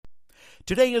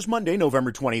Today is Monday,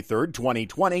 November 23rd,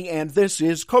 2020, and this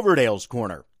is Coverdale's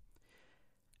Corner.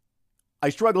 I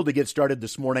struggled to get started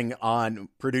this morning on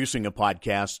producing a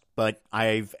podcast, but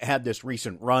I've had this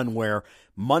recent run where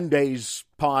Monday's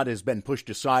pod has been pushed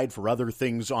aside for other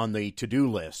things on the to-do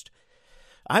list.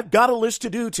 I've got a list to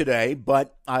do today,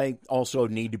 but I also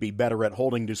need to be better at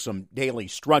holding to some daily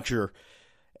structure,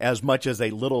 as much as a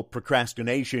little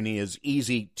procrastination is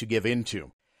easy to give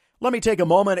into. Let me take a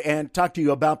moment and talk to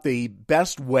you about the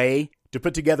best way to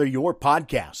put together your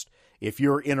podcast. If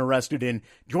you're interested in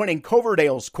joining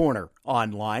Coverdale's Corner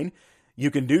online,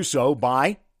 you can do so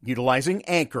by utilizing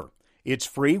Anchor. It's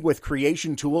free with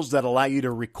creation tools that allow you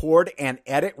to record and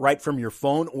edit right from your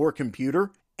phone or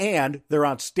computer, and they're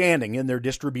outstanding in their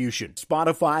distribution.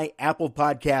 Spotify, Apple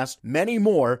Podcasts, many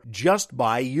more, just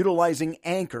by utilizing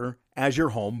Anchor as your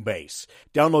home base.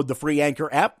 Download the free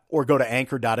Anchor app or go to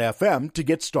anchor.fm to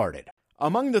get started.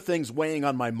 Among the things weighing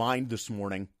on my mind this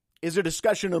morning is a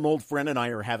discussion an old friend and I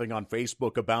are having on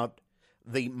Facebook about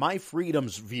the My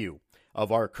Freedoms view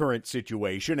of our current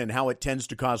situation and how it tends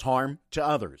to cause harm to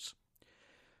others.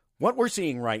 What we're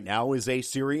seeing right now is a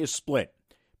serious split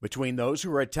between those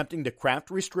who are attempting to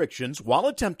craft restrictions while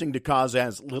attempting to cause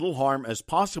as little harm as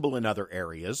possible in other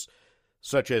areas,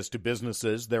 such as to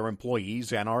businesses, their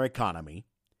employees, and our economy.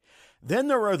 Then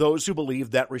there are those who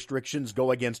believe that restrictions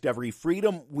go against every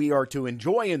freedom we are to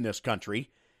enjoy in this country,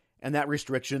 and that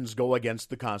restrictions go against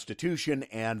the Constitution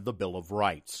and the Bill of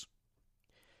Rights.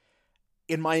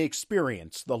 In my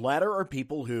experience, the latter are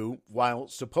people who, while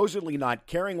supposedly not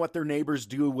caring what their neighbors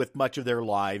do with much of their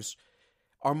lives,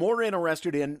 are more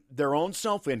interested in their own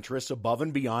self-interest above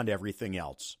and beyond everything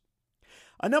else.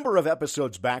 A number of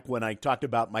episodes back when I talked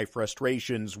about my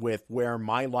frustrations with where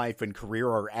my life and career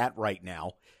are at right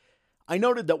now, I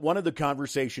noted that one of the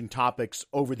conversation topics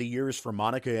over the years for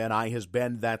Monica and I has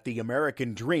been that the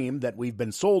American dream that we've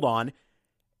been sold on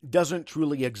doesn't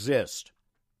truly exist.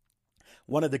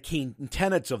 One of the key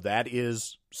tenets of that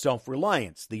is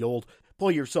self-reliance, the old pull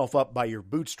yourself up by your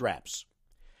bootstraps.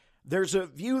 There's a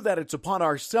view that it's upon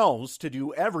ourselves to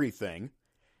do everything,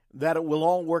 that it will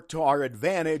all work to our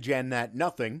advantage, and that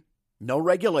nothing, no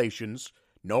regulations,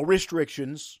 no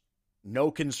restrictions, no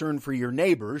concern for your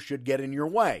neighbors should get in your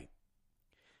way.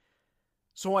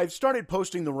 So I've started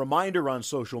posting the reminder on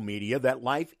social media that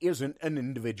life isn't an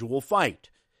individual fight.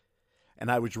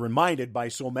 And I was reminded by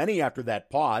so many after that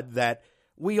pod that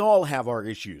we all have our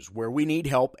issues where we need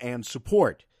help and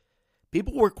support.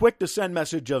 People were quick to send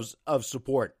messages of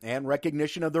support and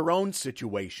recognition of their own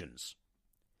situations.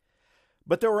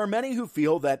 But there are many who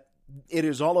feel that it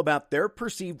is all about their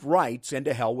perceived rights and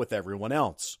to hell with everyone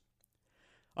else.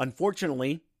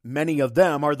 Unfortunately, many of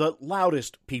them are the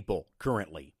loudest people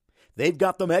currently. They've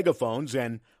got the megaphones,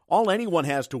 and all anyone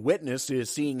has to witness is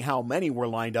seeing how many were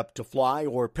lined up to fly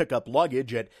or pick up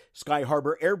luggage at Sky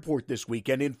Harbor Airport this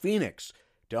weekend in Phoenix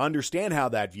to understand how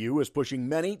that view is pushing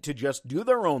many to just do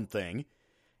their own thing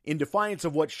in defiance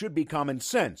of what should be common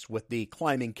sense with the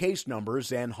climbing case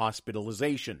numbers and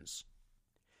hospitalizations.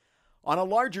 On a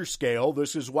larger scale,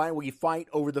 this is why we fight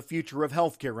over the future of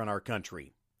healthcare in our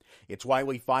country. It's why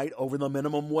we fight over the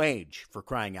minimum wage, for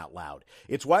crying out loud.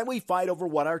 It's why we fight over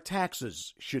what our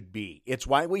taxes should be. It's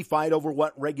why we fight over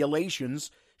what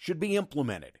regulations should be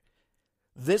implemented.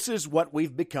 This is what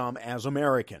we've become as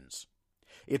Americans.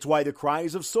 It's why the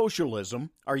cries of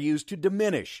socialism are used to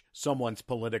diminish someone's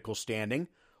political standing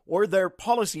or their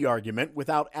policy argument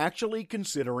without actually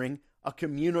considering a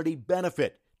community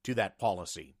benefit to that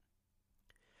policy.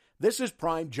 This is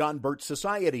prime John Birch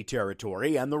Society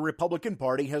territory, and the Republican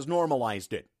Party has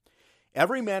normalized it.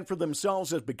 Every man for themselves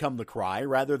has become the cry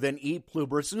rather than e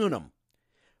pluribus unum.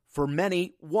 For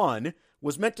many, one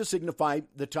was meant to signify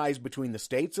the ties between the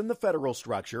states and the federal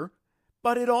structure,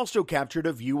 but it also captured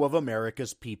a view of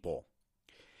America's people.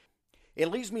 It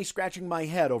leaves me scratching my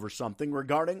head over something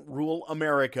regarding rural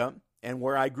America and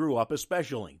where I grew up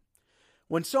especially.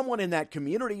 When someone in that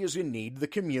community is in need, the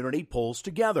community pulls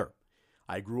together.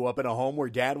 I grew up in a home where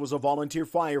Dad was a volunteer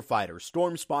firefighter,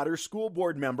 storm spotter, school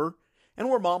board member, and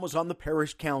where Mom was on the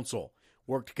parish council,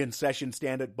 worked concession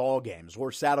stand at ball games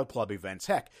or saddle club events.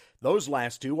 Heck, those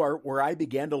last two are where I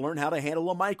began to learn how to handle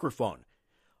a microphone.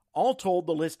 All told,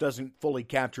 the list doesn't fully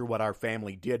capture what our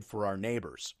family did for our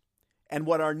neighbors and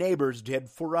what our neighbors did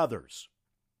for others.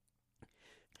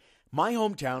 My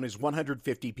hometown is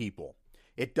 150 people.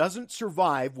 It doesn't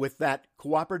survive with that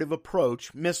cooperative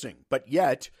approach missing, but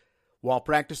yet, while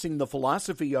practicing the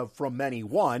philosophy of from many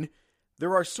one,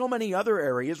 there are so many other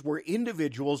areas where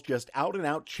individuals just out and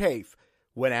out chafe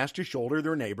when asked to shoulder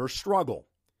their neighbor's struggle.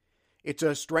 It's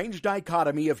a strange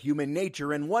dichotomy of human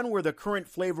nature, and one where the current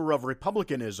flavor of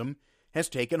republicanism has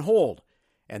taken hold.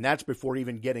 And that's before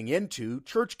even getting into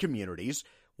church communities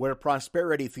where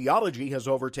prosperity theology has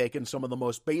overtaken some of the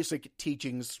most basic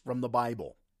teachings from the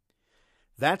Bible.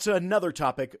 That's another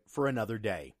topic for another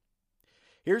day.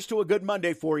 Here's to a good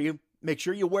Monday for you. Make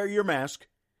sure you wear your mask.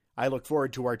 I look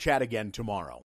forward to our chat again tomorrow.